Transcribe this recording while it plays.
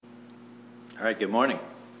All right, good morning.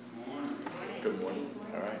 Good morning.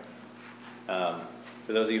 All right.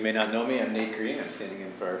 For those of you who may not know me, I'm Nate Green. I'm standing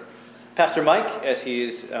in for Pastor Mike as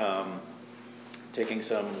he's taking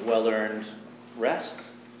some well-earned rest.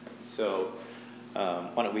 So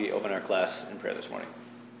why don't we open our class in prayer this morning.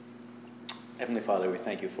 Heavenly Father, we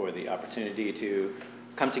thank you for the opportunity to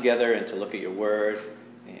come together and to look at your word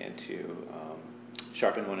and to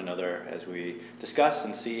sharpen one another as we discuss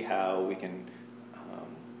and see how we can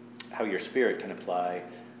how your Spirit can apply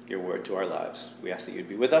your word to our lives. We ask that you'd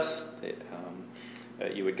be with us,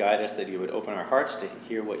 that you would guide us, that you would open our hearts to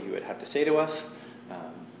hear what you would have to say to us,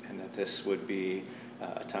 and that this would be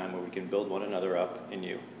a time where we can build one another up in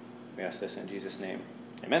you. We ask this in Jesus' name.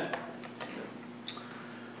 Amen.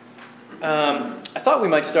 I thought we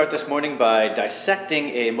might start this morning by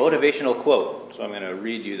dissecting a motivational quote. So I'm going to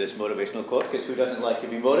read you this motivational quote, because who doesn't like to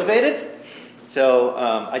be motivated? So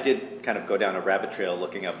I did kind of go down a rabbit trail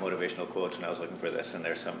looking up motivational quotes when I was looking for this, and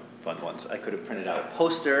there's some fun ones. I could have printed out a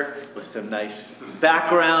poster with some nice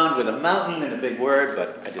background with a mountain and a big word,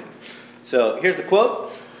 but I didn't. So here's the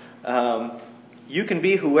quote. You can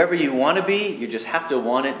be whoever you want to be, you just have to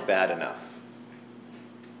want it bad enough.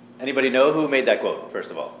 Anybody know who made that quote, first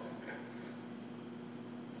of all?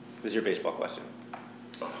 This is your baseball question.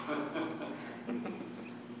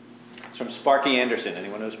 It's from Sparky Anderson.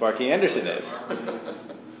 Anyone know who Sparky Anderson is?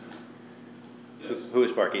 Yes. Who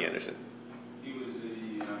is Sparky Anderson? He was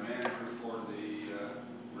the manager for the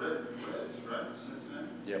Reds, right? Cincinnati?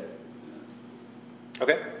 Yep.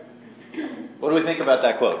 Okay. What do we think about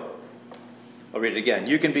that quote? I'll read it again.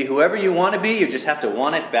 You can be whoever you want to be, you just have to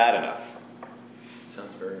want it bad enough.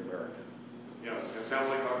 Sounds very American. Yes, it sounds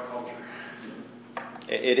like our culture.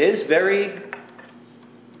 It is very...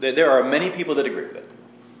 There are many people that agree with it.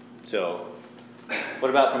 So, what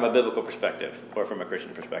about from a biblical perspective or from a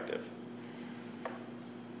Christian perspective?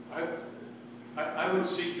 I would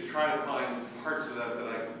seek to try to find parts of that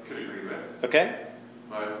I could agree with. Okay.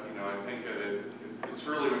 But, I think that it's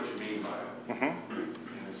really what you mean by it. Mm-hmm.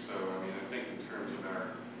 And so, I think in terms of our,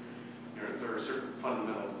 there are certain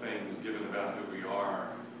fundamental things given about who we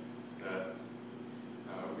are that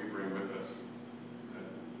we bring with us that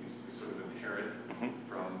we sort of inherit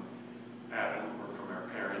from Adam or from our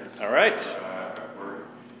parents. All right. Or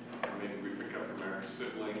maybe we pick up from our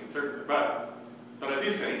siblings. But I do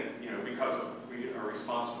think, because we are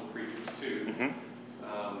responsible creatures too,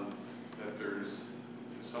 that there's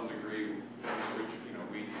to some degree in which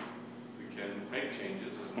we can make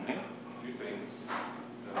changes and do things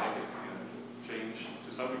that make it change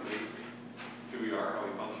to some degree who we are, how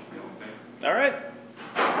we function, don't think. All right.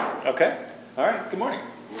 Okay. All right. Good morning.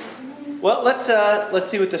 Well,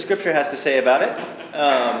 let's see what the Scripture has to say about it.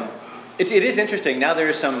 It is interesting. Now there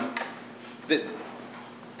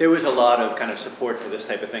was a lot of kind of support for this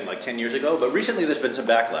type of thing like 10 years ago, but recently there's been some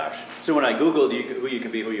backlash. So when I Googled who you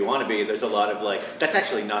can be, who you want to be, there's a lot of that's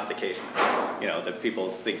actually not the case. That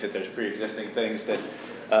people think that there's pre-existing things that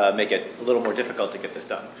make it a little more difficult to get this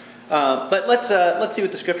done. But let's see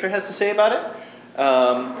what the Scripture has to say about it.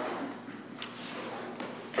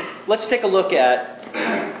 Let's take a look at...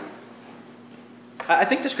 I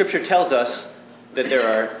think the Scripture tells us that there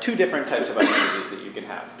are two different types of identities that you can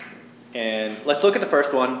have. And let's look at the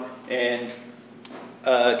first one. And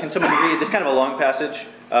can someone read this kind of a long passage,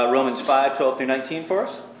 Romans 5:12-19 for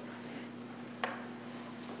us?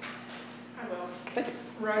 I will. Thank you.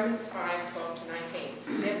 Romans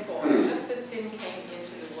 5:12-19. Therefore, just as sin came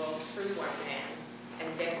into the world through one man,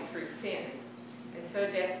 and death through sin, and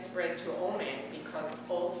so death spread to all men because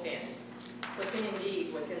all sinned. For sin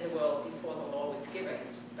indeed was in the world before the law was given,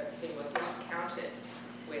 but sin was not counted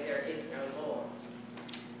where there is no law.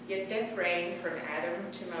 Yet death reigned from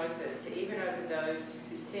Adam to Moses, even over those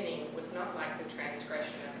whose sinning was not like the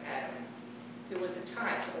transgression of Adam, who was a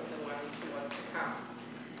type of the one who was to come.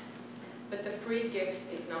 But the free gift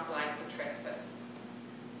is not like the trespass.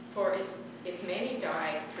 For if many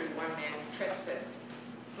died through one man's trespass,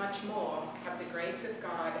 much more have the grace of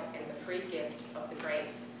God and the free gift of the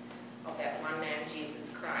grace of that one man, Jesus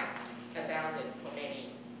Christ, abounded for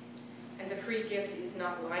many. And the free gift is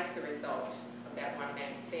not like the result of that one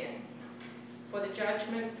man's sin. For the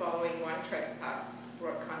judgment following one trespass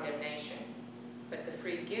brought condemnation, but the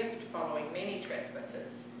free gift following many trespasses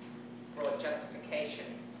brought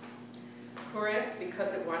justification. For if,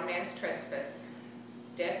 because of one man's trespass,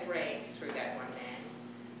 death reigned through that one man,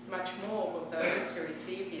 much more will those who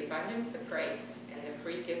receive the abundance of grace and the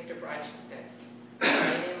free gift of righteousness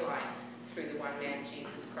reign in life through the one man,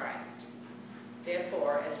 Jesus Christ.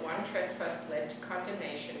 Therefore, as one trespass led to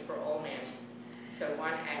condemnation for all men, so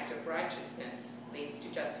one act of righteousness leads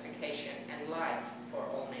to justification and life for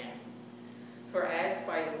all men. For as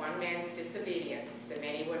by the one man's disobedience the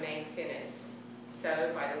many were made sinners,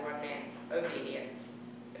 so by the one man's obedience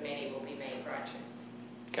the many will be made righteous.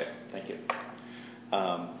 Okay, thank you.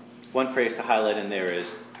 One phrase to highlight in there is,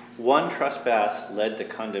 one trespass led to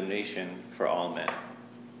condemnation for all men.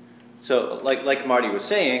 So, like Marty was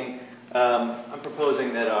saying, I'm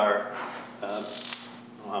proposing that our,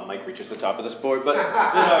 Mike reaches the top of this board, but that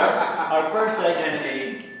our first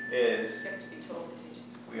identity is, You have to be told to teach.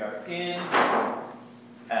 we are in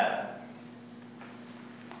Adam.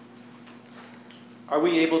 Are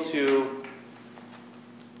we able to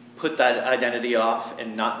put that identity off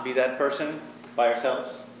and not be that person by ourselves?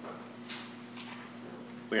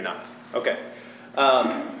 We're not. Okay.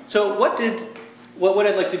 So what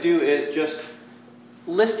I'd like to do is just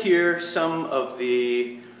list here some of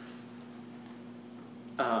the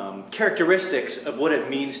characteristics of what it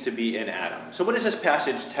means to be in Adam. So what does this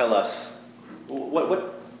passage tell us?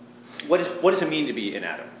 What does it mean to be in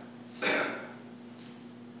Adam?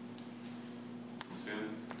 Sin.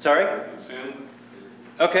 Sorry? Sin.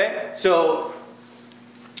 Okay. So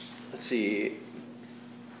let's see.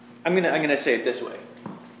 I'm gonna say it this way.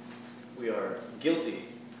 We are guilty.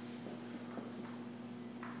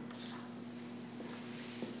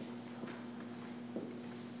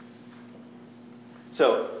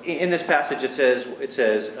 So in this passage it says,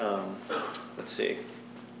 let's see,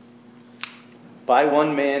 by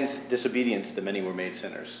one man's disobedience the many were made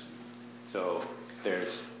sinners. So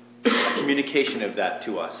there's a communication of that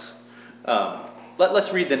to us.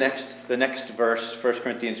 Let's read the next verse, 1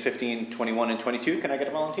 Corinthians 15, 21 and 22. Can I get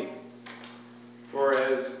a volunteer? For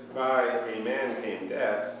as by a man came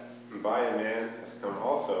death, and by a man has come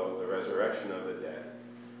also the resurrection of the dead.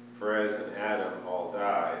 For as in Adam all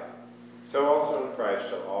die, so also in Christ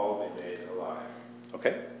shall all be made alive.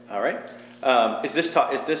 Okay, all right. Is this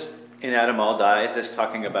in Adam all die? Is this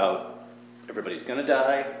talking about everybody's going to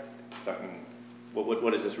die?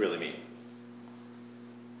 What does this really mean?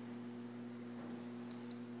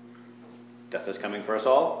 Death is coming for us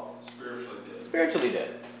all? Spiritually dead. Spiritually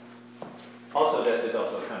dead. Also, death is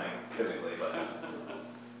also coming physically, but.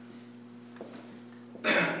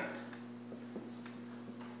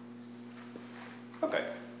 Okay.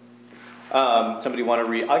 Somebody want to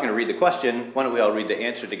read? I'm going to read the question. Why don't we all read the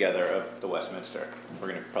answer together of the Westminster? We're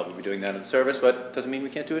going to probably be doing that in the service, but it doesn't mean we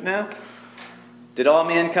can't do it now. Did all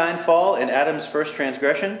mankind fall in Adam's first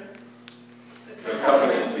transgression? The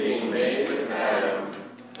covenant being made with Adam,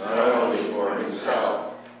 not only for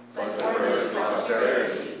himself, but for his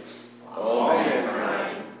posterity, all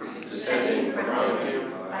mankind, descending from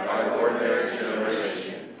him by ordinary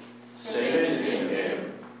generation, sinned in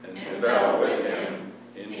him, and fell with him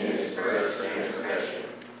in his first transgression.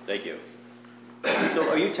 Thank you. So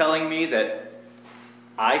are you telling me that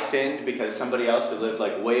I sinned because somebody else who lived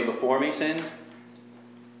like way before me sinned?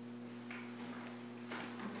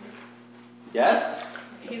 Yes?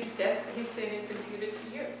 His sin is imputed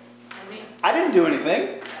to you. I didn't do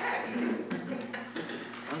anything. Yeah.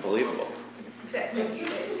 Unbelievable. Except what you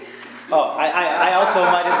did. Oh, I also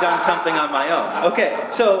might have done something on my own. Okay,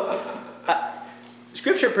 so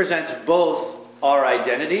Scripture presents both our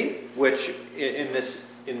identity, which in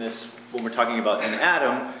this when we're talking about in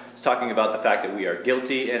Adam, it's talking about the fact that we are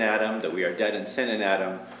guilty in Adam, that we are dead in sin in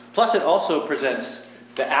Adam. Plus, it also presents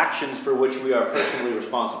the actions for which we are personally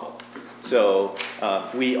responsible. So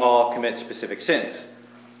we all commit specific sins.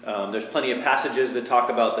 There's plenty of passages that talk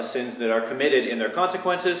about the sins that are committed and their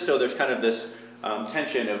consequences. So there's kind of this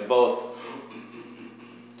tension of both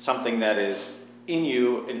something that is in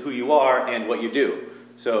you and who you are and what you do.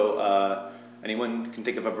 So anyone can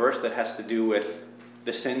think of a verse that has to do with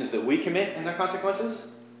the sins that we commit and their consequences?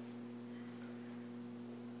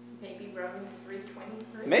 Maybe Romans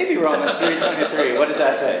 3:23. Maybe Romans 3:23. What does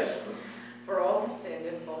that say? For all have sinned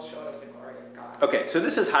and fall short of the glory of God. Okay, so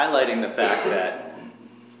this is highlighting the fact that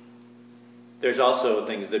there's also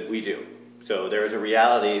things that we do. So there is a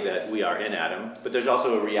reality that we are in Adam, but there's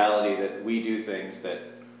also a reality that we do things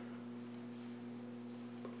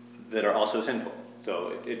that are also sinful.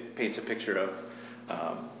 So it paints a picture of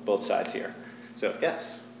both sides here. So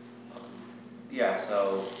yes. Yeah,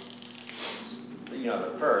 so,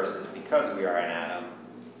 the first is because we are in Adam,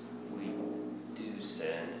 we do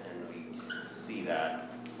sin, and we see that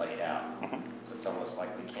played out. Mm-hmm. So it's almost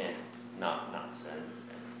like we can't not sin, and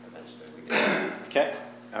eventually we do. Okay,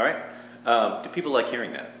 all right. Do people like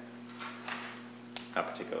hearing that?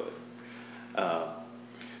 Not particularly.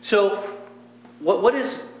 So what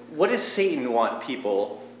does Satan want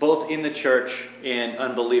people, both in the church and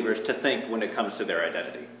unbelievers, to think when it comes to their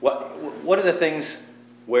identity? What are the things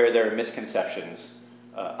where there are misconceptions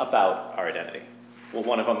about our identity? Well,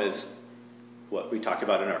 one of them is what we talked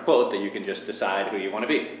about in our quote, that you can just decide who you want to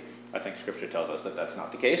be. I think Scripture tells us that that's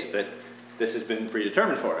not the case, that this has been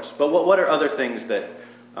predetermined for us. But what are other things that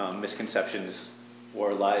misconceptions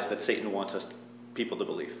or lies that Satan wants people to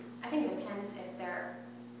believe? I think it depends if they're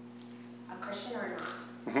a Christian or not.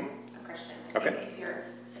 Mm-hmm. A Christian. I Okay. think if you're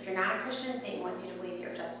not a Christian, Satan wants you to believe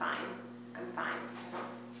you're just fine. I'm fine.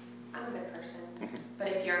 I'm a good person. Mm-hmm. But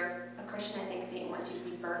if you're a Christian, I think Satan wants you to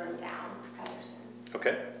be burdened down by your sin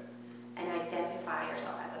Okay. and identify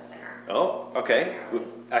yourself as a sinner. Oh, okay.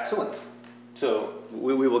 Excellent. So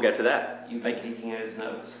we will get to that. You've been peeking at his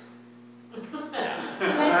notes. We might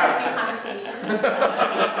have a few conversations.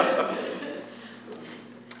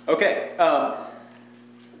 Okay.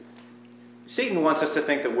 Satan wants us to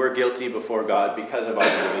think that we're guilty before God because of our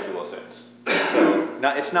individual sins. So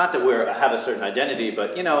it's not that we have a certain identity,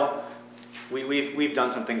 but we've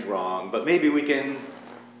done some things wrong, but maybe we can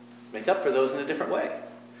make up for those in a different way.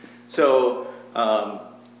 So,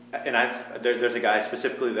 there's a guy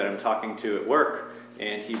specifically that I'm talking to at work,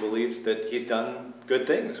 and he believes that he's done good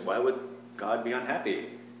things. Why would God be unhappy?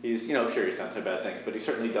 He's, sure he's done some bad things, but he's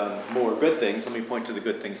certainly done more good things. Let me point to the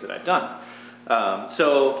good things that I've done.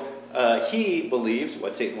 He believes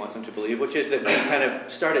what Satan wants him to believe, which is that we kind of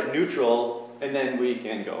start at neutral, and then we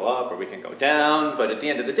can go up or we can go down. But at the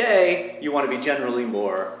end of the day, you want to be generally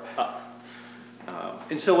more up.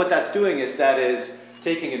 And so what that's doing is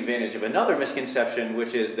taking advantage of another misconception,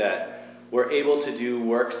 which is that we're able to do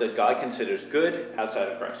works that God considers good outside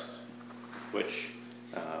of Christ, which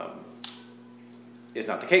is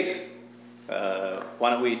not the case. Why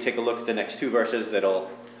don't we take a look at the next two verses that'll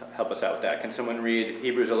help us out with that. Can someone read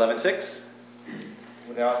Hebrews 11:6?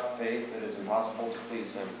 Without faith it is impossible to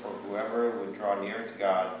please him, for whoever would draw near to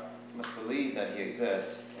God must believe that he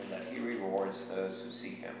exists and that he rewards those who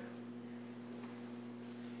seek him.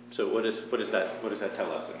 So what does that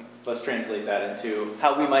tell us? And let's translate that into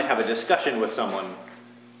how we might have a discussion with someone.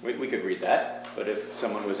 We could read that, but if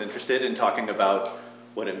someone was interested in talking about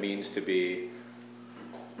what it means to be,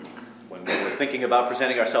 when we're thinking about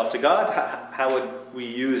presenting ourselves to God, how would we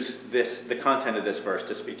use the content of this verse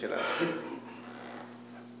to speak to them?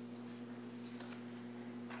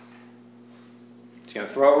 Just going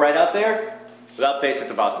to throw it right out there. Without faith, it's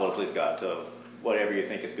impossible to please God. So whatever you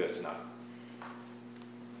think is good is not.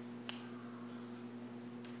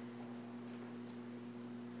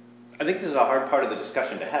 I think this is a hard part of the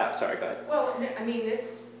discussion to have. Sorry, go ahead. Well, I mean, this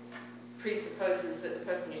presupposes that the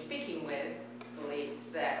person you're speaking with believes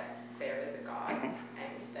that there is a God, Mm-hmm.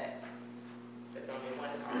 and that there's only one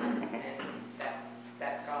God, Mm-hmm. and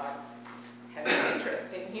that God has an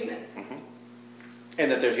interest in humans. Mm-hmm.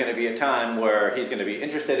 And that there's going to be a time where he's going to be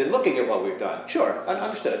interested in looking at what we've done. Sure,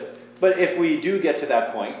 understood. But if we do get to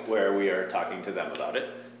that point where we are talking to them about it,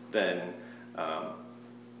 then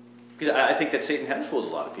because I think that Satan has fooled a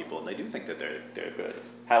lot of people, and they do think that they're good.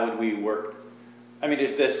 How would we work? I mean, is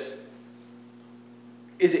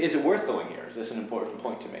it worth going here? Is this an important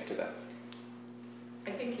point to make to them?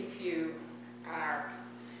 I think if you are,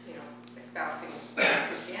 espousing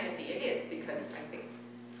Christianity, it is, because I think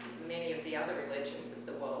many of the other religions of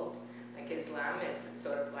the world, like Islam, is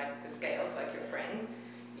sort of like the scales, like your friend.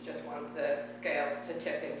 You just want the scales to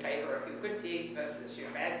tip in favor of your good deeds versus your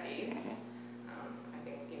bad deeds. I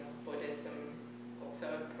think, Buddhism also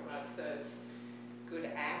promotes those good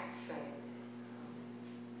acts,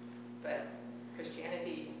 but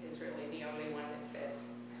Christianity is really the only one that says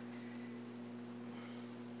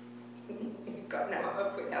you've got no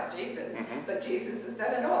hope without Jesus, but Jesus has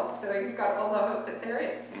done it all, so you've got all the hope that there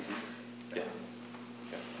is. Yeah.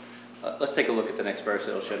 Let's take a look at the next verse.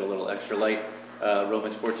 It'll shed a little extra light.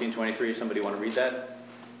 Romans 14:23. Somebody want to read that?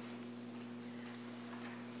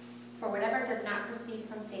 For whatever does not proceed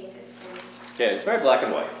from faith is sin. Okay, it's very black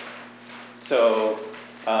and white. So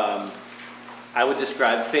I would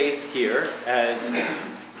describe faith here as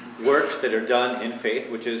works that are done in faith,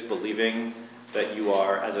 which is believing that you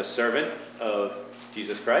are as a servant of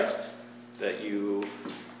Jesus Christ,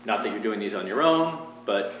 not that you're doing these on your own,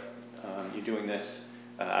 but you're doing this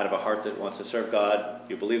out of a heart that wants to serve God.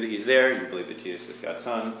 You believe that he's there, you believe that Jesus is God's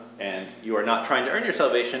son, and you are not trying to earn your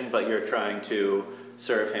salvation, but you're trying to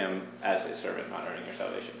serve him as his servant, not earning your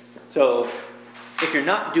salvation. So if you're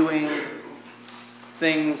not doing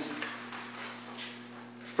things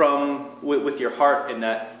with your heart in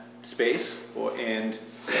that space, and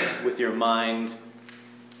with your mind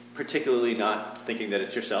particularly not thinking that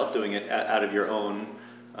it's yourself, doing it out of your own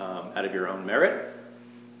merit,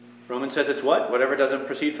 Romans says it's what? Whatever doesn't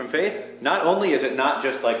proceed from faith. Not only is it not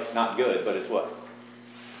just like not good, but it's what?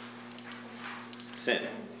 Sin.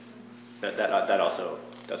 That also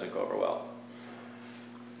doesn't go over well.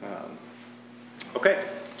 Okay.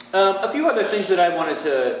 A few other things that I wanted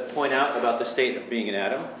to point out about the state of being in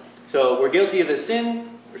Adam. So we're guilty of a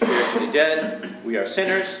sin. We're spiritually dead. We are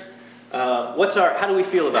sinners. How do we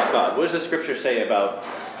feel about God? What does the Scripture say about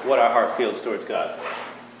what our heart feels towards God?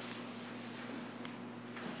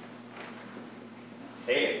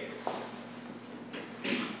 Hate.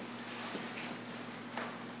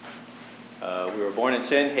 We were born in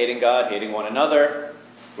sin, hating God, hating one another.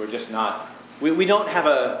 We're just not. We don't have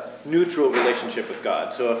a neutral relationship with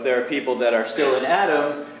God. So if there are people that are still in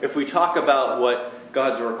Adam, if we talk about what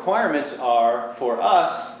God's requirements are for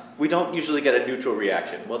us, we don't usually get a neutral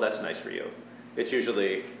reaction. Well, that's nice for you. It's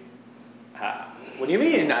usually, what do you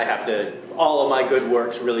mean all of my good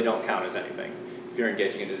works really don't count as anything? If you're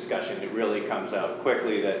engaging in a discussion, it really comes out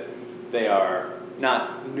quickly that they are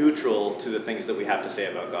not neutral to the things that we have to say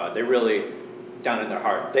about God. They really, down in their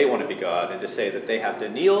heart, they want to be God, and to say that they have to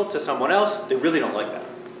kneel to someone else, they really don't like that.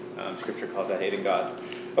 Scripture calls that hating God.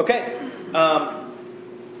 Okay,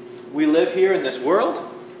 we live here in this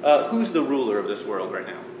world. Who's the ruler of this world right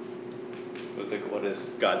now? What does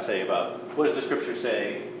God say about, what does the Scripture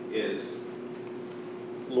say is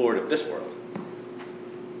Lord of this world?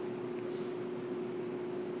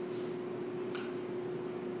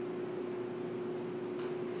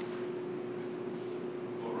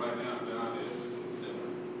 Well, right now, God is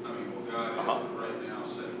different. God is right now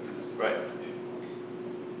sitting. Right.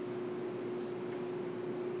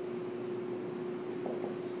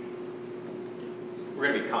 We're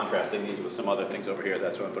going to be contrasting these with some other things over here.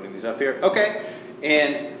 That's why I'm putting these up here. Okay.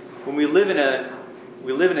 And when we live in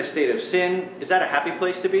a state of sin, is that a happy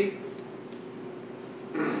place to be?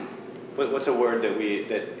 What's a word that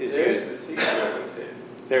is There is deceitfulness of sin.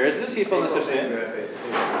 There is deceitfulness of sin.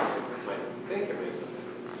 Think of it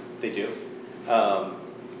something. They do.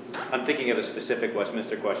 I'm thinking of a specific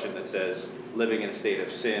Westminster question that says living in a state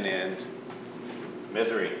of sin and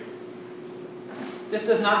misery. This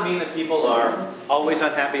does not mean that people are always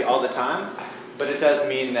unhappy all the time, but it does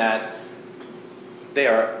mean that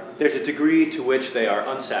there's a degree to which they are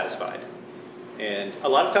unsatisfied. And a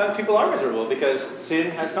lot of times people are miserable because sin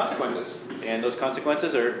has consequences, and those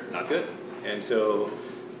consequences are not good. And so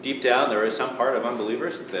deep down there is some part of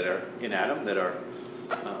unbelievers that are in Adam that are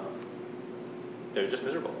they're just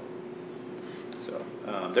miserable. So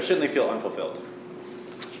they certainly feel unfulfilled.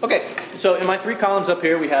 Okay, so in my 3 columns up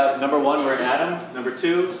here, we have number 1, we're in Adam. Number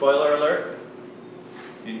 2, spoiler alert,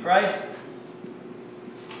 in Christ.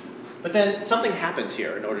 But then something happens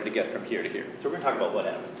here in order to get from here to here. So we're going to talk about what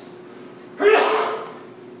happens.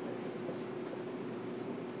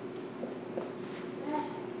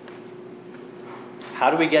 How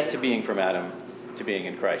do we get to being from Adam to being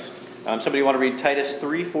in Christ? Somebody want to read Titus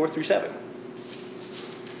 3, 4 through 7?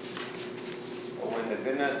 When the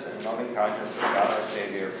goodness and loving kindness of God our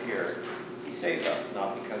Savior appeared, He saved us,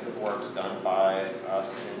 not because of works done by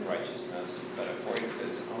us in righteousness, but according to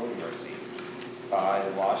His own mercy, by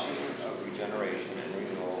the washing of regeneration and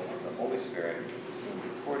renewal of the Holy Spirit, whom He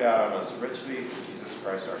poured out on us richly through Jesus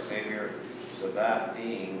Christ our Savior, so that,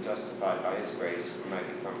 being justified by His grace, we might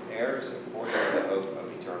become heirs according to the hope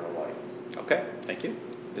of eternal life. Okay, thank you.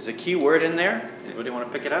 There's a key word in there. Anybody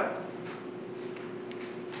want to pick it out?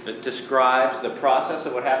 That describes the process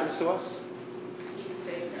of what happens to us?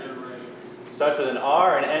 Starts with an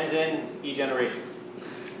R and ends in E-generation.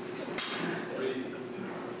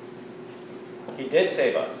 He did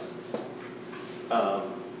save us.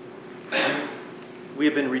 We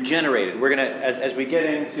have been regenerated. We're going to, as we get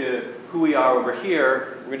into who we are over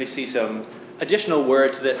here, we're going to see some additional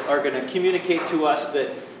words that are going to communicate to us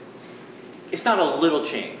that it's not a little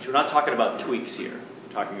change. We're not talking about tweaks here.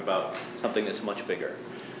 We're talking about something that's much bigger.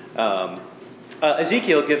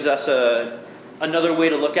 Ezekiel gives us another way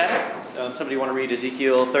to look at it. Somebody want to read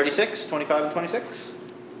Ezekiel 36, 25 and 26?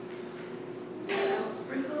 I will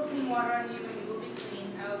sprinkle clean water on you, and you will be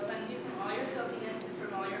clean. I will cleanse you from all your filthiness and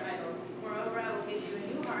from all your idols. Moreover, I will give you a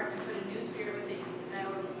new heart and put a new spirit within you. And I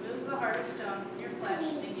will remove the heart of stone from your flesh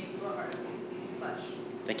and give you a heart of flesh.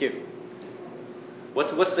 Thank you.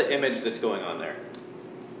 What's the image that's going on there?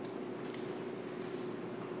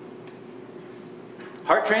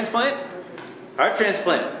 Heart transplant? Heart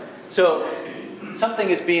transplant. So something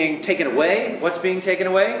is being taken away. What's being taken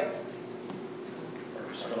away?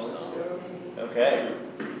 Okay.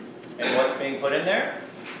 And what's being put in there?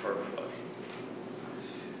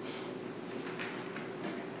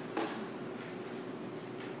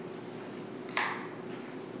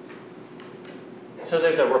 So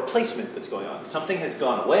there's a replacement that's going on. Something has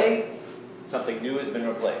gone away. Something new has been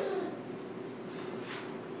replaced.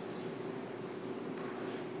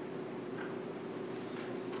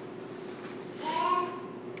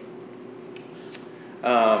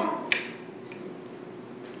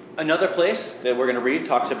 Another place that we're going to read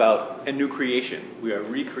talks about a new creation. We are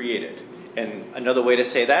recreated. And another way to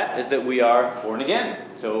say that is that we are born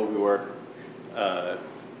again. So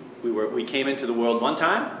we came into the world one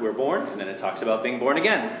time, we were born, and then it talks about being born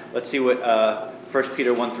again. Let's see what 1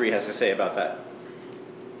 Peter 1:3 has to say about that.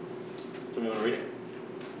 Somebody want to read it?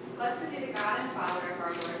 Blessed be the God and Father of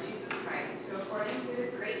our Lord Jesus Christ, who according to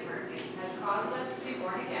his great mercy has caused us to be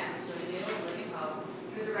born again to a new and living hope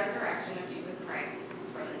through the resurrection of Jesus Christ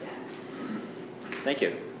from the dead. Thank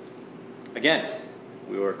you. Again,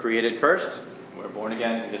 we were created first, we're born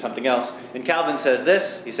again into something else. And Calvin says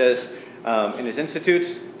this, he says in his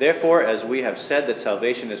Institutes, therefore, as we have said that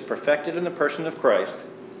salvation is perfected in the person of Christ,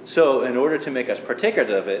 so in order to make us partakers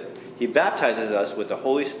of it, he baptizes us with the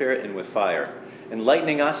Holy Spirit and with fire,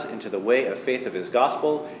 enlightening us into the way of faith of his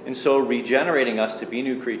gospel, and so regenerating us to be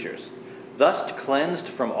new creatures. Thus, cleansed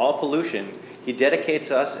from all pollution, he dedicates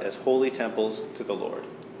us as holy temples to the Lord.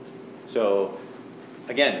 So,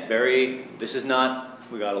 again, this is not,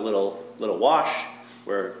 we got a little wash,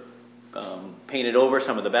 we're painted over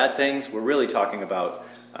some of the bad things. We're really talking about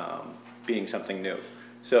being something new.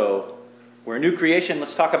 So, we're a new creation.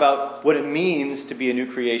 Let's talk about what it means to be a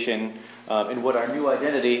new creation and what our new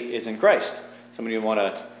identity is in Christ. Somebody want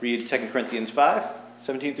to read 2 Corinthians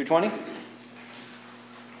 5:17 through 20?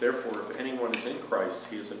 Therefore, if anyone is in Christ,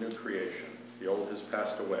 he is a new creation. The old has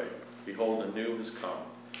passed away. Behold, a new has come.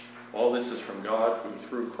 All this is from God, who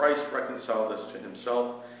through Christ reconciled us to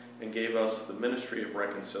himself and gave us the ministry of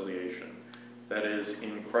reconciliation. That is,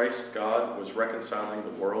 in Christ God was reconciling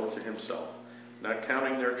the world to himself, not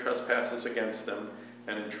counting their trespasses against them,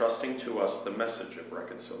 and entrusting to us the message of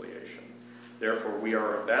reconciliation. Therefore, we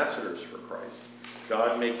are ambassadors for Christ,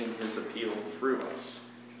 God making his appeal through us.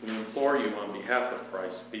 We implore you on behalf of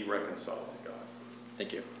Christ, be reconciled to God.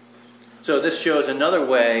 Thank you. So this shows another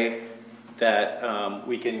way that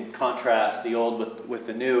we can contrast the old with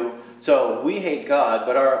the new. So we hate God,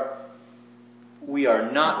 but we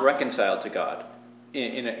are not reconciled to God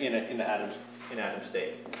in Adam's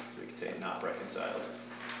state. So we could say not reconciled.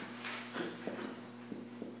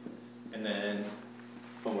 And then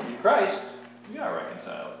when we're in Christ, we are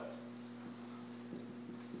reconciled.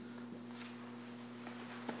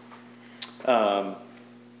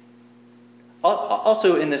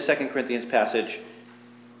 Also in this 2 Corinthians passage,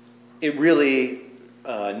 it really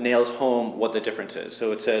nails home what the difference is.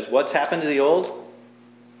 So it says, what's happened to the old?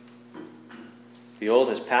 The old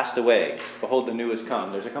has passed away. Behold, the new has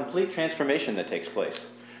come. There's a complete transformation that takes place.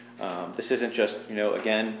 This isn't just,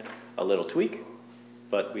 again, a little tweak,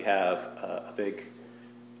 but we have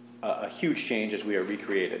a huge change as we are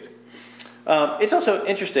recreated. It's also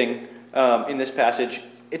interesting in this passage,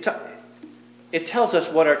 it tells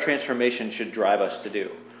us what our transformation should drive us to do.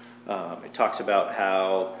 It talks about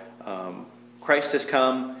how Christ has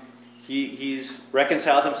come, he's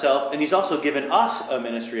reconciled himself, and he's also given us a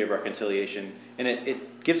ministry of reconciliation, and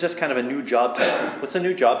it gives us kind of a new job title. What's the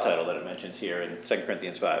new job title that it mentions here in 2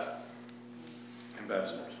 Corinthians 5?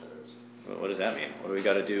 Ambassadors. Well, what does that mean? What do we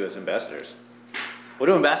got to do as ambassadors? What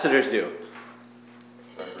do ambassadors do?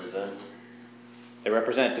 Represent. They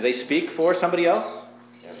represent. Do they speak for somebody else?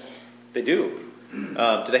 Yep. They do.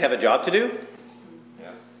 Do they have a job to do?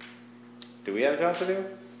 Yeah. Do we have a job to do?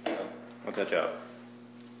 Yeah. What's that job?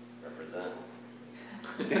 Represent.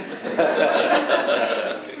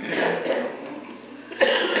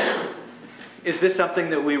 Is this something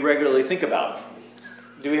that we regularly think about?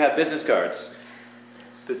 Do we have business cards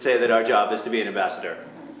that say that our job is to be an ambassador?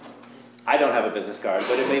 I don't have a business card,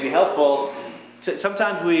 but it may be helpful.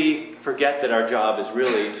 Sometimes we forget that our job is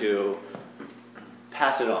really to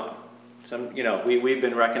pass it on. We've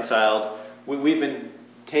been reconciled. We've been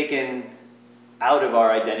taken out of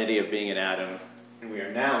our identity of being in Adam, and we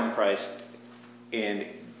are now in Christ. And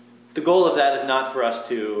the goal of that is not for us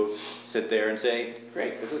to sit there and say,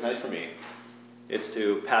 great, this is nice for me. It's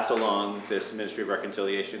to pass along this ministry of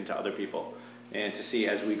reconciliation to other people, and to see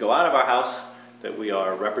as we go out of our house that we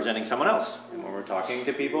are representing someone else. And when we're talking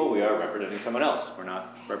to people, we are representing someone else. We're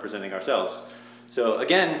not representing ourselves. So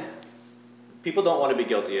again, people don't want to be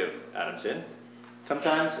guilty of Adam's sin.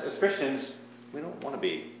 Sometimes, as Christians, we don't want to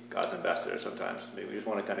be God's ambassadors sometimes. Maybe we just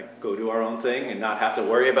want to kind of go do our own thing and not have to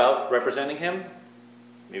worry about representing him.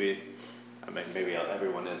 Maybe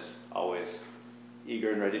everyone is always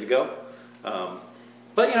eager and ready to go.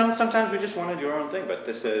 But sometimes we just want to do our own thing. But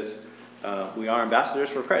this says we are ambassadors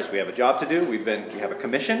for Christ. We have a job to do. We have a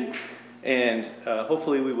commission, and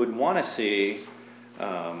hopefully we would want to see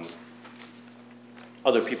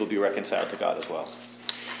other people be reconciled to God as well.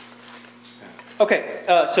 Okay,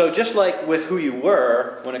 so just like with who you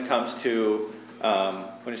were when it comes to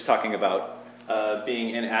when it's talking about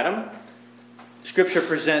being in Adam. Scripture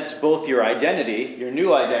presents both your identity, your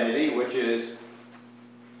new identity, which is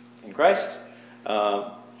in Christ,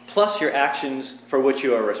 plus your actions for which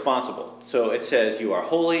you are responsible. So it says you are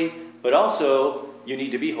holy, but also you need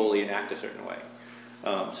to be holy and act a certain way.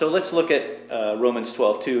 So let's look at Romans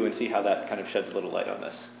 12:2 and see how that kind of sheds a little light on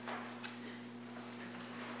this.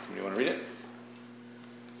 You want to read it?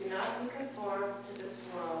 Do not be conformed to this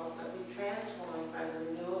world, but be transformed by the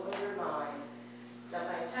renewal of your mind, that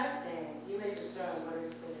by testing you may discern what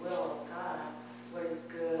is the will of God, what is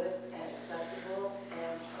good and acceptable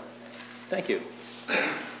and perfect. Thank you.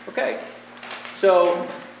 Okay. So,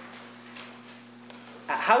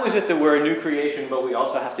 how is it that we're a new creation, but we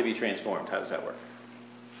also have to be transformed? How does that work?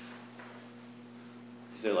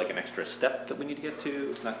 Is there like an extra step that we need to get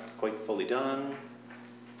to? It's not quite fully done.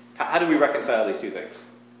 How do we reconcile these two things?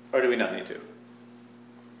 Or do we not need to?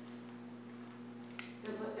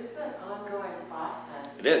 It's an ongoing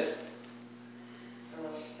process. It is. So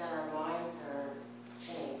that our minds are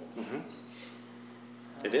changed. Mm-hmm.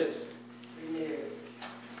 It is. Renewed.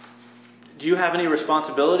 Do you have any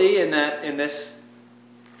responsibility in this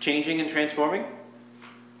changing and transforming?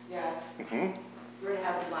 Yes. Mm-hmm. We're to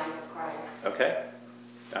have the mind of Christ. Okay.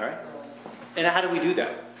 All right. And how do we do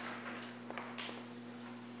that?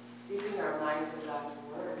 Steeping our minds in God's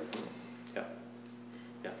Word. Yeah.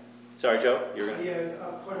 Yeah. Sorry, Joe. You're going to... Yeah,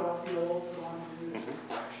 put off the old, put on the new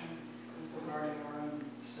Mm-hmm. action regarding our own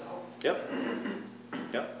self. Yep.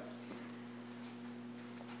 Yep.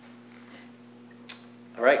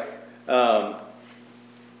 All right.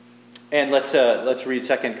 And let's read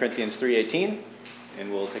 2 Corinthians 3:18,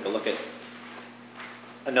 and we'll take a look at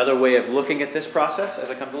another way of looking at this process as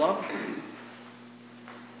it comes along.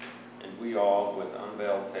 And we all, with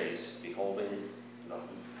unveiled face, beholding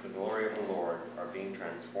the glory of the Lord, are being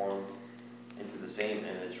transformed into the same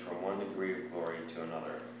image from one degree of glory to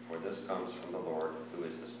another. For this comes from the Lord, who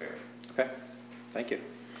is the Spirit. Okay. Thank you.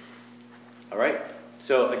 All right.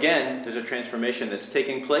 So again, there's a transformation that's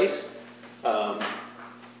taking place.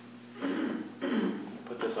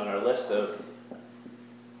 Put this on our list of...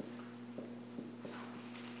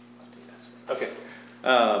 Okay.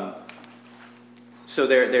 So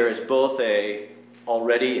there is both a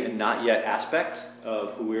already and not yet aspect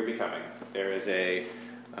of who we're becoming. There is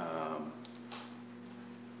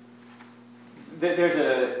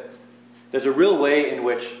there's a real way in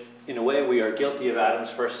which, in a way, we are guilty of Adam's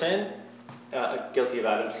first sin, guilty of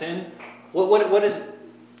Adam's sin.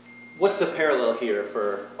 What's the parallel here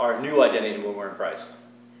for our new identity when we're in Christ?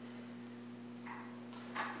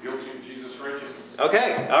 Guilty of Jesus' righteousness.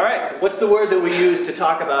 Okay, all right. What's the word that we use to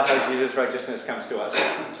talk about how Jesus' righteousness comes to us?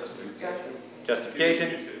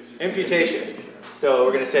 Justification. Imputation. So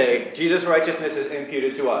we're going to say Jesus' righteousness is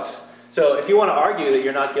imputed to us. So if you want to argue that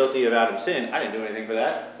you're not guilty of Adam's sin, I didn't do anything for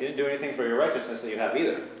that. You didn't do anything for your righteousness that you have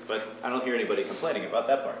either. But I don't hear anybody complaining about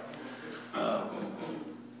that part.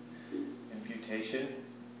 Imputation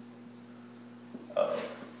of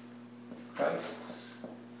Christ's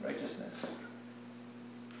righteousness.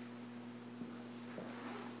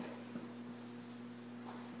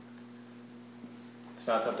 It's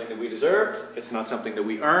not something that we deserved. It's not something that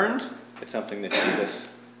we earned. It's something that Jesus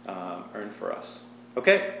earned for us.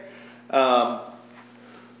 Okay?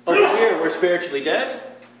 Over here, we're spiritually dead.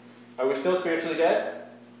 Are we still spiritually dead?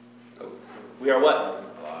 We are what?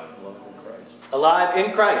 Alive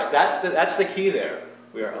in Christ. That's the key there.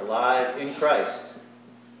 We are alive in Christ.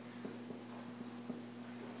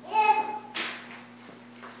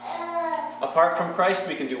 Apart from Christ,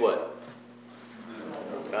 we can do what?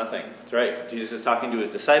 Nothing. That's right. Jesus is talking to his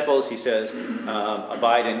disciples. He says,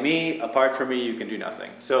 abide in me. Apart from me, you can do nothing.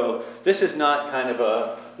 So this is not kind of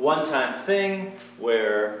a one-time thing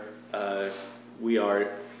where we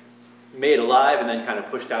are made alive and then kind of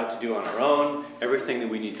pushed out to do on our own. Everything that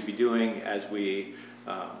we need to be doing as we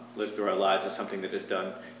live through our lives is something that is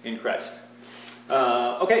done in Christ.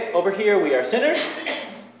 Okay, over here we are sinners.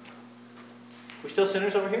 We still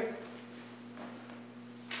sinners over here?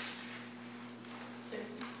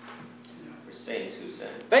 Saints who sin.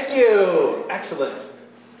 Thank you! Excellent.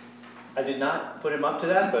 I did not put him up to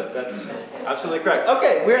that, but that's absolutely correct.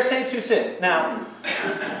 Okay, we are saints who sin. Now,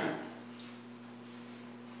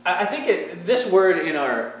 I think this word in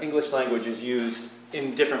our English language is used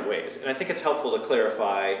in different ways, and I think it's helpful to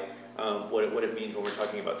clarify what it means when we're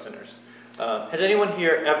talking about sinners. Has anyone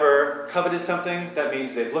here ever coveted something? That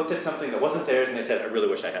means they've looked at something that wasn't theirs and they said, I really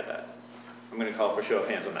wish I had that. I'm going to call for show of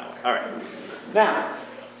hands on that one. All right. Now,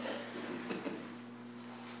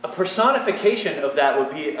 a personification of that would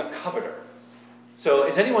be a coveter. So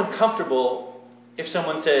is anyone comfortable if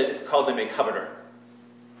someone called him a coveter.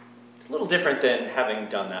 It's a little different than having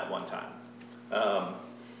done that one time.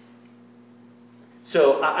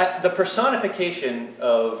 So the personification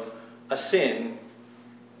of a sin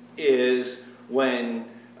is when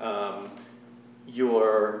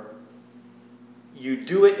you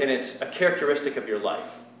do it and it's a characteristic of your life.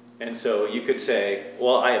 And so you could say,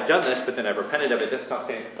 well, I have done this, but then I've repented of it. That's not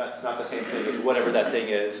the same thing as whatever that thing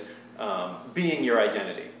is being your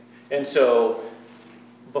identity. And so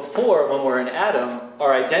before, when we're in Adam,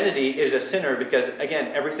 our identity is a sinner because,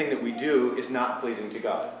 again, everything that we do is not pleasing to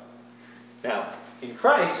God. Now, in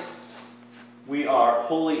Christ, we are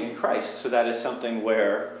holy in Christ. So that is something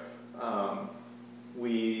where how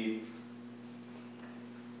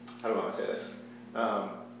do I want to say this?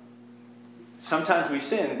 Sometimes we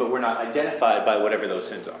sin, but we're not identified by whatever those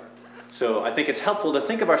sins are. So I think it's helpful to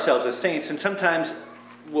think of ourselves as saints, and sometimes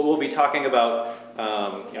we'll be talking about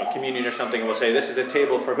communion or something, and we'll say, this is a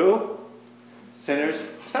table for who? Sinners?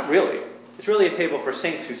 It's not really. It's really a table for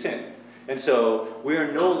saints who sin. And so we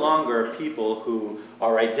are no longer people who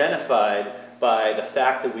are identified by the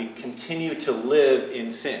fact that we continue to live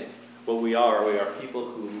in sin. What we are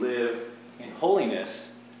people who live in holiness.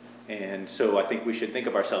 And so I think we should think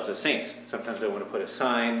of ourselves as saints. Sometimes I want to put a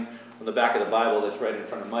sign on the back of the Bible that's right in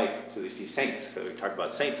front of Mike so we see saints. So we talk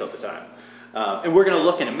about saints all the time. And we're going to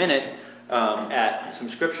look in a minute at some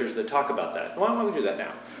scriptures that talk about that. Why don't we do that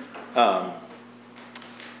now?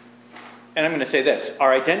 And I'm going to say this.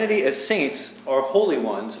 Our identity as saints or holy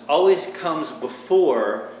ones always comes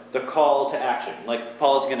before the call to action. Like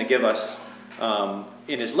Paul is going to give us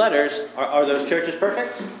in his letters. Are those churches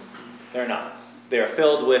perfect? They're not. They are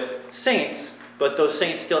filled with saints, but those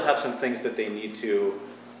saints still have some things that they need to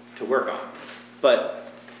work on.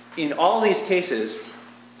 But in all these cases,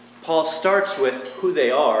 Paul starts with who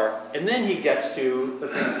they are, and then he gets to the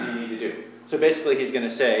things that you need to do. So basically he's going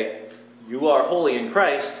to say, you are holy in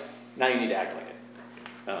Christ, now you need to act like it.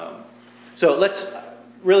 So let's,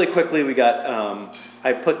 really quickly, we got,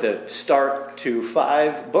 I put the start to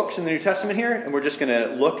 5 books in the New Testament here, and we're just going to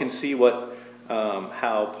look and see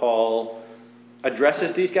how Paul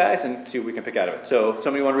addresses these guys and see what we can pick out of it. So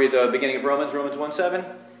somebody want to read the beginning of Romans 1:7?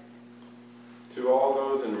 To all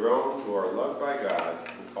those in Rome who are loved by God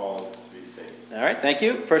and called to be saints. All right, thank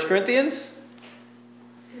you. 1 Corinthians?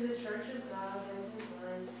 To the church of God as in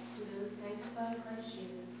Christ, to those sanctified in Christ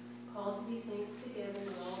Jesus, called to be saints together,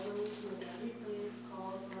 and all those who in every place call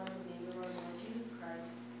upon the name of our Lord Jesus Christ,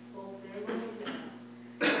 both there and within.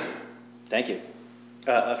 Thank you.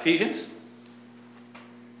 Ephesians?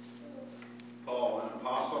 Paul, an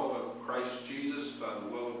apostle of Christ Jesus by the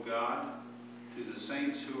will of God, to the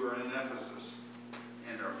saints who are in Ephesus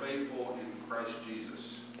and are faithful in Christ Jesus.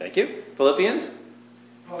 Thank you. Philippians?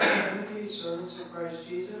 Paul and Timothy, servants of Christ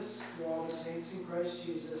Jesus, to all the saints in Christ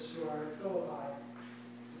Jesus who are at Philippi,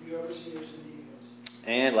 the overseers and deacons.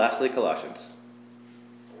 And lastly, Colossians.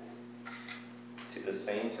 To the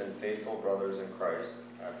saints and faithful brothers in Christ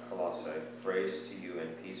at Colossae, grace to you and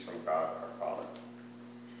peace from God our Father.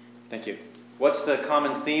 Thank you. What's the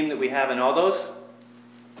common theme that we have in all those?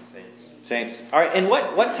 Saints. All right, and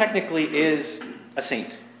what technically is a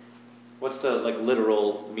saint? What's the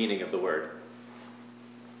literal meaning of the word?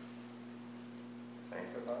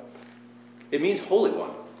 Sanctified. It means holy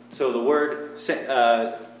one. So the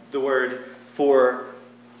word for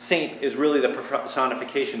saint is really the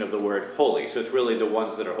personification of the word holy. So it's really the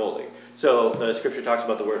ones that are holy. So the scripture talks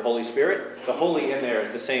about the word Holy Spirit. The holy in there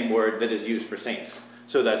is the same word that is used for saints.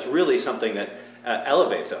 So that's really something that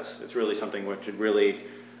elevates us. It's really something which should really,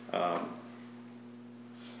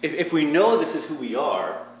 if we know this is who we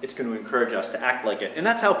are, it's going to encourage us to act like it. And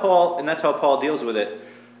that's how Paul deals with it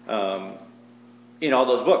in all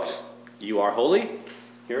those books. You are holy.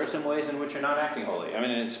 Here are some ways in which you're not acting holy. I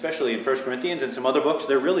mean, especially in 1 Corinthians and some other books,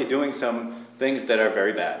 they're really doing some things that are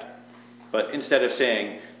very bad. But instead of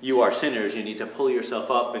saying you are sinners, you need to pull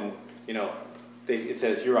yourself up, and it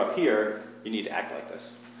says you're up here. You need to act like this.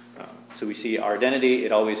 So we see our identity,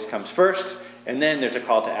 it always comes first, and then there's a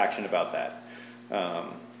call to action about that.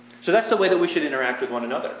 So that's the way that we should interact with one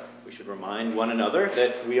another. We should remind one another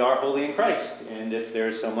that we are holy in Christ. And if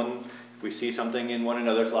we see something in one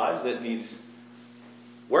another's lives that needs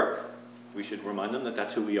work, we should remind them that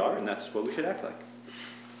that's who we are and that's what we should act like.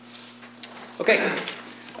 Okay.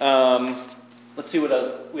 Let's see what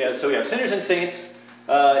else we have. So we have sinners and saints.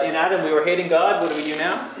 In Adam, we were hating God. What do we do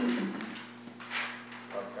now?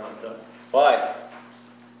 Why?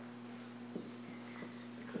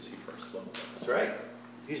 Because he first loved us. That's right.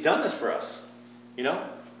 He's done this for us.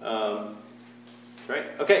 That's right.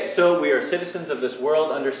 Okay, so we are citizens of this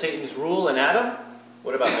world under Satan's rule in Adam.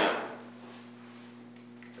 What about now?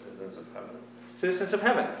 citizens of heaven. Citizens of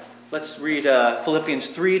heaven. Let's read Philippians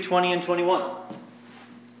 3:20 and 21.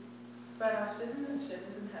 But our citizenship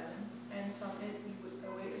is in heaven, and from it we would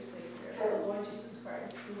await a Savior, the Lord Jesus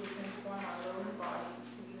Christ, who will transform our lowly body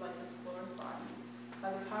to be like His glorious body,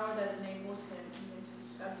 by the power that enables Him even to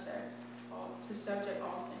subject all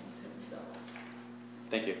things to Himself.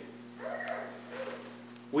 Thank you.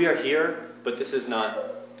 We are here, but this is not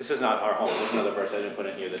our home. There's another verse I didn't put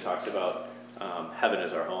in here that talks about heaven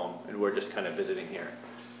as our home, and we're just kind of visiting here.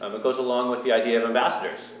 It goes along with the idea of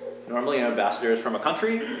ambassadors. Normally, an ambassador is from a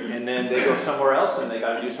country, and then they go somewhere else, and they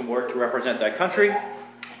got to do some work to represent that country.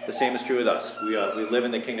 The same is true with us. We live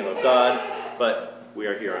in the kingdom of God, but we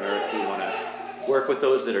are here on earth. We want to work with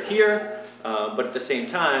those that are here, but at the same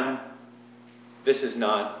time, this is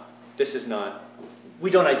not. We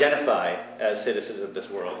don't identify as citizens of this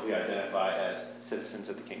world. We identify as citizens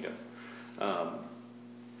of the kingdom.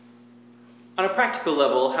 On a practical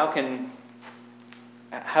level, how can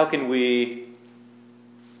we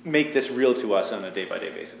make this real to us on a day-by-day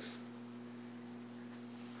basis?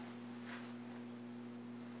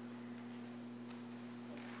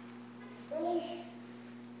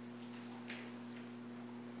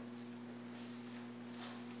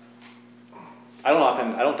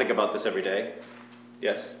 I don't think about this every day.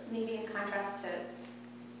 Yes? Maybe in contrast to,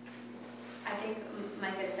 I think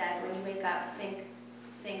Mike had said, when you wake up, think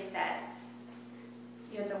that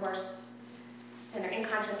you're the worst sinner, in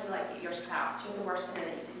contrast to like your spouse, you're the worst sinner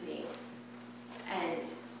that you can be. And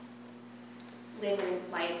live in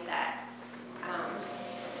light that,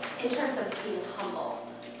 in terms of being humble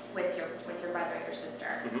with your brother or your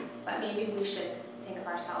sister, but maybe we should think of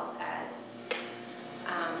ourselves as,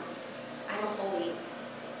 I'm a holy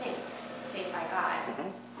saint, saved by God.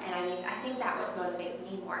 And I think that would motivate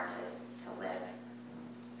me more to live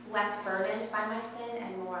less burdened by my sin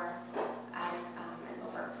and more as an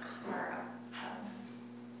overcomer of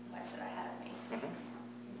what's ahead of me.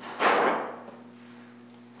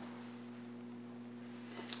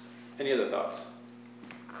 Any other thoughts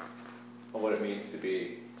on what it means to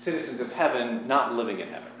be citizens of heaven, not living in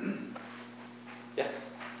heaven? Yes?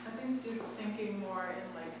 I think just thinking more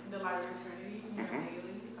in like the light of eternity,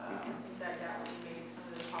 daily. I think that would make some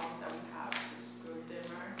of the problems that we have just grow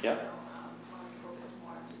dimmer. Yeah. When we focus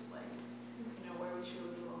more on just like, where we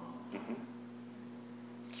truly belong.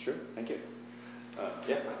 It's true. Thank you. I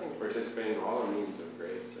think participating in all the means of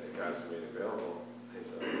grace that God's made available as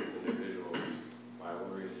an individual, Bible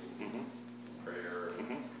reading, prayer,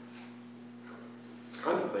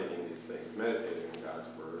 contemplating these things, meditating on God's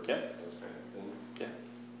Word, those kind of things.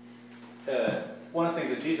 Yeah. One of the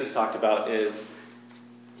things that Jesus talked about is,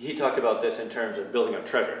 he talked about this in terms of building up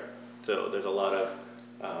treasure. So there's a lot of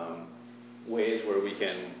ways where we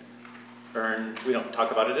can earn, we don't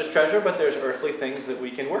talk about it as treasure, but there's earthly things that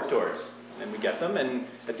we can work towards. And we get them, and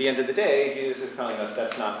at the end of the day, Jesus is telling us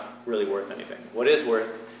that's not really worth anything. What is worth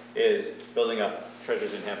is building up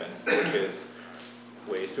treasures in heaven, which is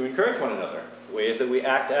ways to encourage one another, ways that we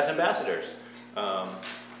act as ambassadors,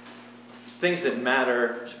 things that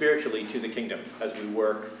matter spiritually to the kingdom as we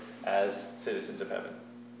work as citizens of heaven.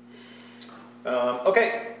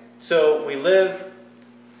 Okay, so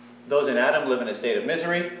those in Adam live in a state of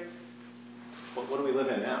misery. What do we live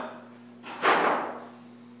in now?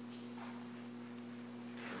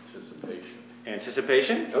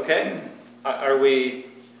 Anticipation, okay.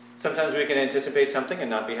 Sometimes we can anticipate something and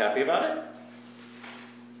not be happy about it?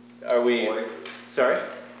 Joy. Sorry?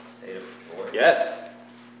 State of joy. Yes.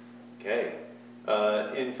 Okay.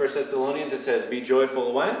 In 1 Thessalonians it says, be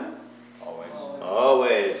joyful when? Always.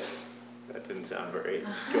 Always. That didn't sound very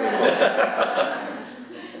joyful.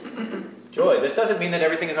 Joy. This doesn't mean that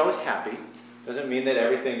everything is always happy. Doesn't mean that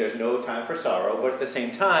there's no time for sorrow, but at the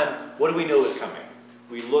same time, what do we know is coming?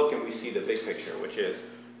 We look and we see the big picture, which is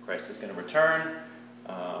Christ is going to return.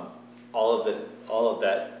 All of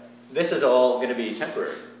that. This is all going to be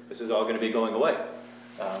temporary. This is all going to be going away.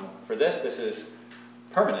 For this is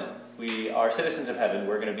permanent. We are citizens of heaven.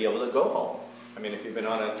 We're going to be able to go home. I mean, if you've been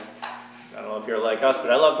I don't know if you're like us,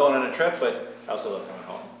 but I love going on a trip, but I also love coming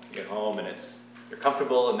home. You get home and you're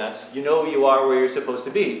comfortable, and you are where you're supposed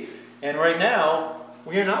to be. And right now,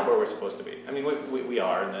 we are not where we're supposed to be. I mean, we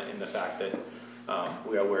are in the fact that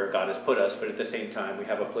we are where God has put us, but at the same time, we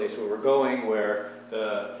have a place where we're going, where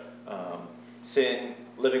the sin,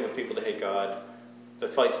 living with people that hate God, the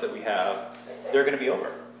fights that we have, they're going to be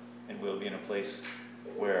over, and we'll be in a place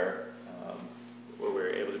where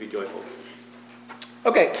we're able to be joyful.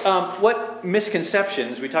 Okay, what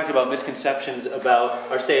misconceptions? We talked about misconceptions about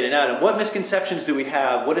our state in Adam. What misconceptions do we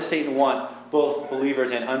have? What does Satan want both believers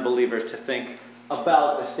and unbelievers to think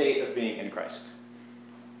about the state of being in Christ?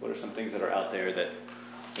 What What are some things that are out there that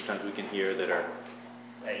sometimes we can hear that are...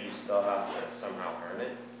 That you still have to somehow earn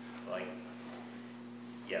it? Like,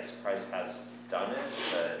 yes, Christ has done it,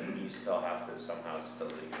 but you still have to somehow still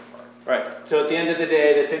do your part. Right. So at the end of the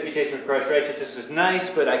day, this imputation of Christ's righteousness is nice,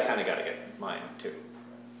 but I kind of got to get mine too.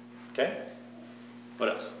 Okay? What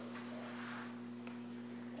else?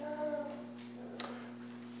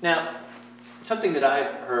 Now, something that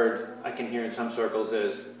I've heard, I can hear in some circles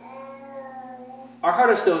is, our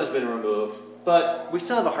heart of stone has been removed, but we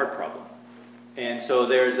still have a heart problem. And so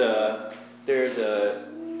there's a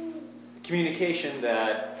communication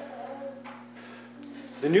that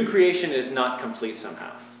the new creation is not complete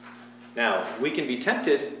somehow. Now, we can be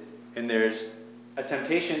tempted, and there's a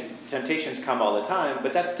temptations come all the time,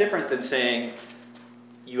 but that's different than saying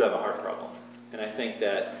you have a heart problem. And I think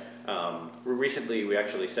that recently we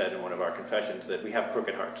actually said in one of our confessions that we have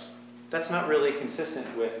crooked hearts. That's not really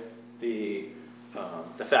consistent with the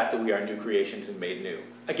fact that we are new creations and made new.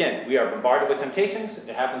 Again, we are bombarded with temptations.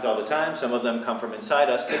 It happens all the time. Some of them come from inside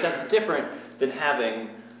us, but that's different than having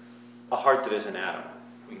a heart that is in Adam.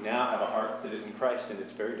 We now have a heart that is in Christ, and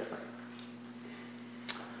it's very different.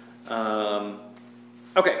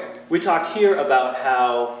 Okay, we talked here about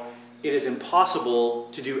how it is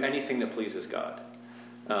impossible to do anything that pleases God.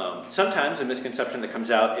 Sometimes a misconception that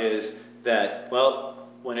comes out is that, well,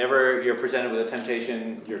 whenever you're presented with a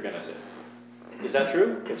temptation, you're going to sin. Is that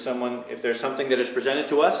true? If there's something that is presented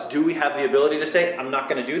to us, do we have the ability to say, I'm not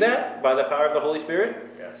going to do that by the power of the Holy Spirit?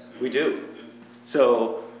 Yes. We do.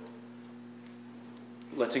 So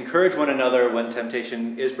let's encourage one another when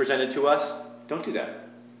temptation is presented to us. Don't do that.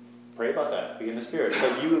 Pray about that. Be in the Spirit.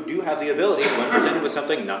 But you do have the ability, when presented with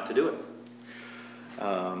something, not to do it.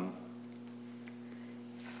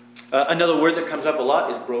 Another word that comes up a lot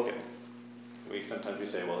is broken. Sometimes we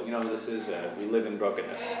say, well, we live in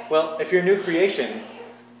brokenness. Well, if you're a new creation,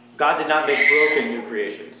 God did not make broken new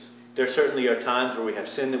creations. There certainly are times where we have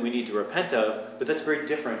sin that we need to repent of, but that's very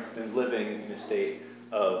different than living in a state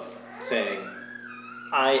of saying,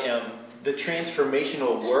 the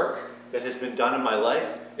transformational work that has been done in my life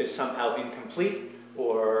is somehow incomplete,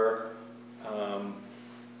 or,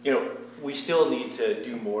 we still need to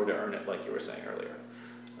do more to earn it, like you were saying earlier.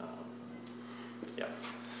 Yeah.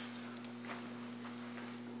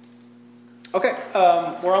 Okay,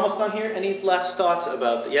 we're almost done here. Any last thoughts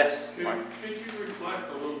about yes? Could you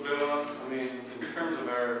reflect a little bit on, in terms of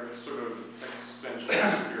our sort of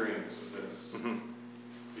existential experience of this? Mm-hmm.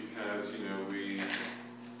 Because, we,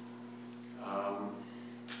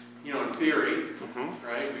 in theory, mm-hmm.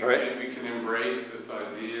 right, we can embrace this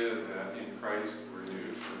idea that in Christ we're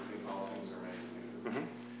new, all things are made new. Mm-hmm.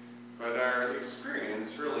 But our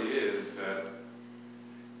experience really is that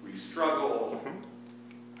we struggle. Mm-hmm.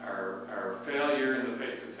 Our failure in the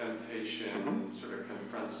face of temptation mm-hmm. sort of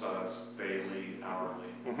confronts us daily,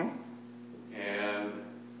 hourly. Mm-hmm. And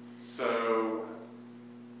so,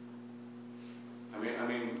 I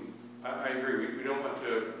agree. We don't want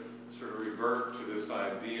to sort of revert to this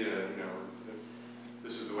idea, that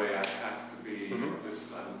this is the way I have to be, mm-hmm. or this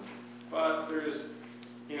time. But there's,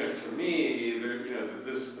 to me,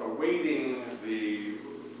 this awaiting the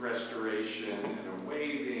restoration and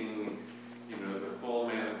awaiting the full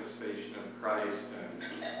manifestation of Christ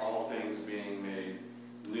and all things being made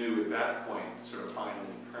new at that point, sort of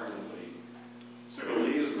finally, permanently, sort of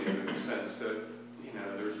leaves me with the sense that,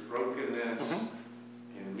 there's brokenness mm-hmm.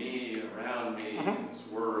 in me, around me, mm-hmm. in this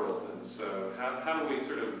world. And so how do we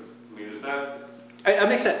sort of, is that... That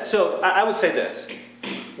makes sense. So I would say this.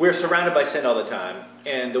 We're surrounded by sin all the time,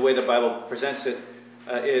 and the way the Bible presents it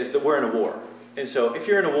is that we're in a war. And so if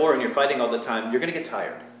you're in a war and you're fighting all the time, you're going to get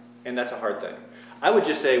tired. And that's a hard thing. I would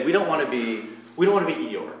just say we don't want to be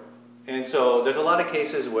Eeyore. And so there's a lot of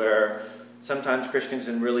cases where sometimes Christians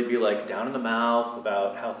can really be like down in the mouth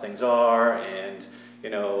about how things are, and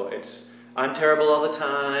I'm terrible all the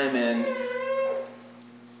time, and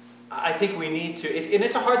I think we need to. And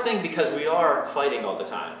it's a hard thing because we are fighting all the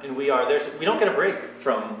time, and we don't get a break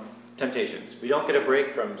from temptations. We don't get a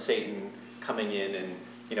break from Satan coming in and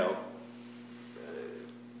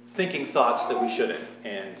thinking thoughts that we shouldn't,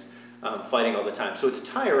 and fighting all the time. So it's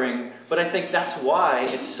tiring, but I think that's why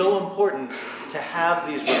it's so important to have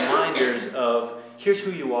these reminders of here's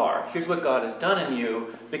who you are, here's what God has done in you,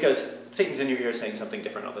 because Satan's in your ear saying something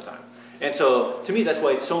different all the time. And so to me, that's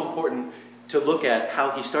why it's so important to look at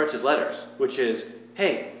how he starts his letters, which is,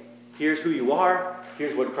 hey, here's who you are,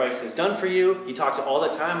 here's what Christ has done for you. He talks all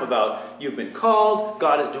the time about you've been called,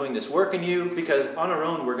 God is doing this work in you, because on our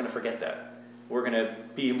own we're going to forget that. We're going to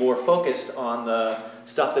be more focused on the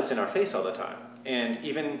stuff that's in our face all the time. And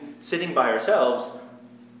even sitting by ourselves,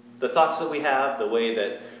 the thoughts that we have, the way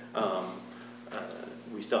that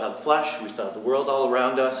We still have flesh. We still have the world all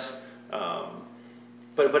around us.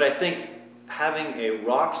 But I think having a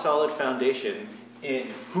rock-solid foundation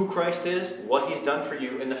in who Christ is, what He's done for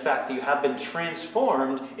you, and the fact that you have been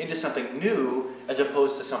transformed into something new as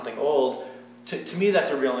opposed to something old, to me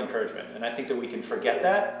that's a real encouragement. And I think that we can forget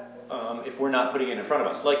that if we're not putting it in front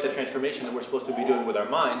of us. Like the transformation that we're supposed to be doing with our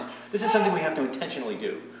minds, this is something we have to intentionally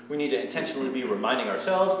do. We need to intentionally be reminding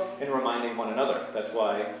ourselves and reminding one another. That's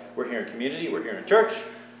why we're here in community, we're here in church.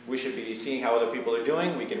 We should be seeing how other people are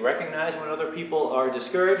doing. We can recognize when other people are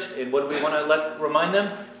discouraged. And what do we want to remind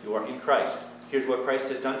them? You are in Christ. Here's what Christ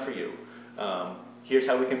has done for you. Here's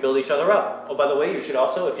how we can build each other up. Oh, by the way, you should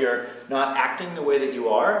also, if you're not acting the way that you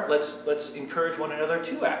are, let's encourage one another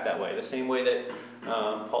to act that way, the same way that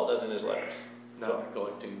Paul does in his letters. Not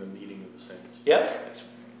neglecting the meeting of the saints. Yep, it's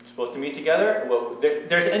supposed to meet together. Well,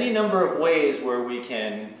 there's any number of ways where we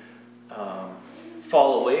can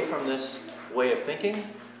fall away from this way of thinking.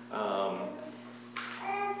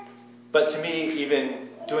 But to me, even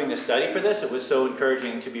doing the study for this, it was so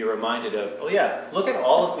encouraging to be reminded of, oh yeah, look at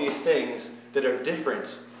all of these things that are different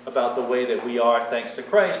about the way that we are thanks to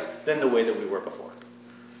Christ than the way that we were before.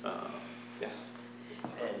 Yes?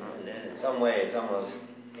 And in some way, it's almost,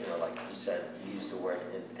 like you said, you used the word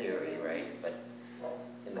in theory, right? But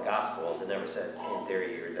in the Gospels, it never says in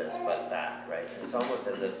theory you're this, but that, right? And it's almost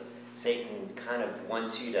as if Satan kind of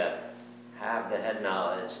wants you to have the head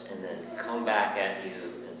knowledge and then come back at you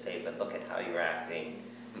and say, but look at how you're acting.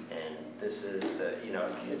 And this is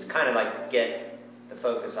it's kind of like to get the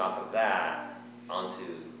focus off of that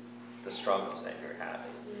onto the struggles that you're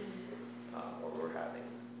having, or we're having.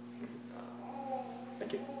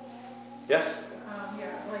 Thank you. Yes?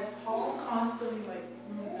 Paul constantly,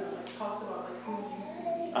 talks about, who he used to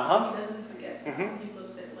be. Uh-huh. He doesn't forget. He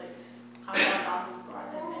looks at, how God has brought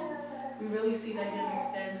him in. We really see that he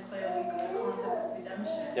understands clearly the concept of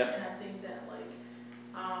redemption. Yep. And I think that,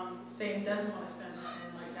 Satan doesn't want to send us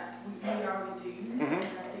in like that. We are redeemed. And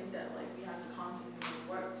I think that, we have to constantly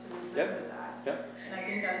work to remember that. Yep. And I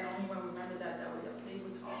think that only when we remember that we're able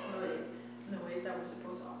to operate in the ways that we're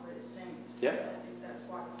supposed to operate as saints. Yep. And I think that's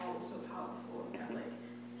why Paul was so powerful. And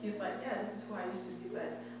he's like, yeah, this is who I used to be,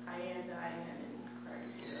 but I am that I am in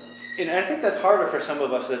Christ. And I think that's harder for some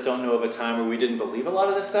of us that don't know of a time where we didn't believe a lot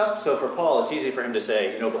of this stuff. So for Paul, it's easy for him to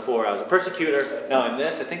say, before I was a persecutor, now I'm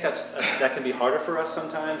this. I think that can be harder for us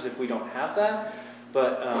sometimes if we don't have that.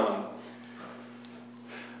 But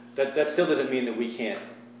that still doesn't mean that we can't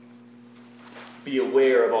be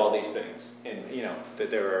aware of all these things. And, that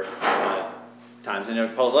there are times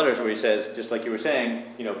in Paul's letters where he says, just like you were saying,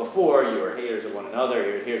 before you were haters of one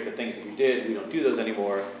another, here's the things that you did, we don't do those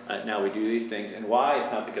anymore, now we do these things. And why?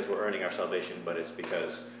 It's not because we're earning our salvation, but it's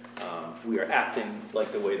because we are acting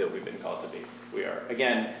like the way that we've been called to be. We are,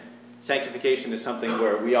 again, sanctification is something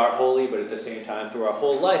where we are holy, but at the same time, through our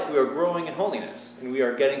whole life, we are growing in holiness, and we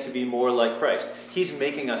are getting to be more like Christ. He's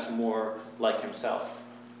making us more like Himself,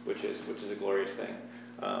 which is a glorious thing.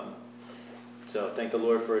 So thank the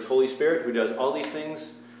Lord for His Holy Spirit who does all these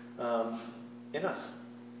things in us.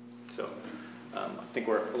 So I think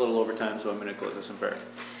we're a little over time, so I'm going to close this in prayer.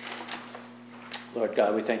 Lord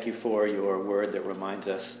God, we thank You for Your word that reminds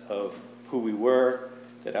us of who we were,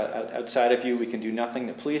 that outside of You we can do nothing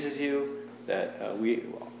that pleases You, that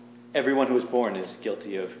everyone who is born is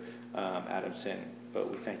guilty of Adam's sin. But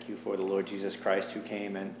we thank You for the Lord Jesus Christ who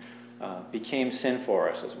came and became sin for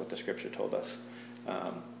us, is what the Scripture told us.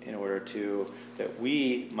 In order that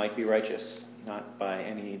we might be righteous, not by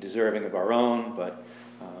any deserving of our own, but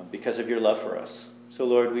because of Your love for us. So,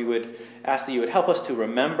 Lord, we would ask that You would help us to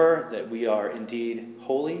remember that we are indeed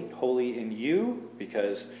holy in You,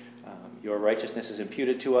 because Your righteousness is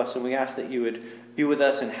imputed to us, and we ask that You would be with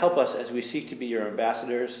us and help us as we seek to be Your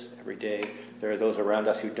ambassadors every day. There are those around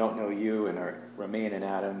us who don't know You and remain in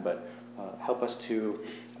Adam, but help us to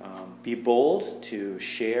be bold to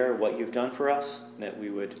share what You've done for us, and that we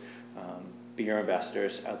would be Your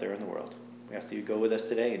ambassadors out there in the world. We ask that You go with us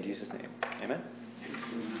today in Jesus' name. Amen.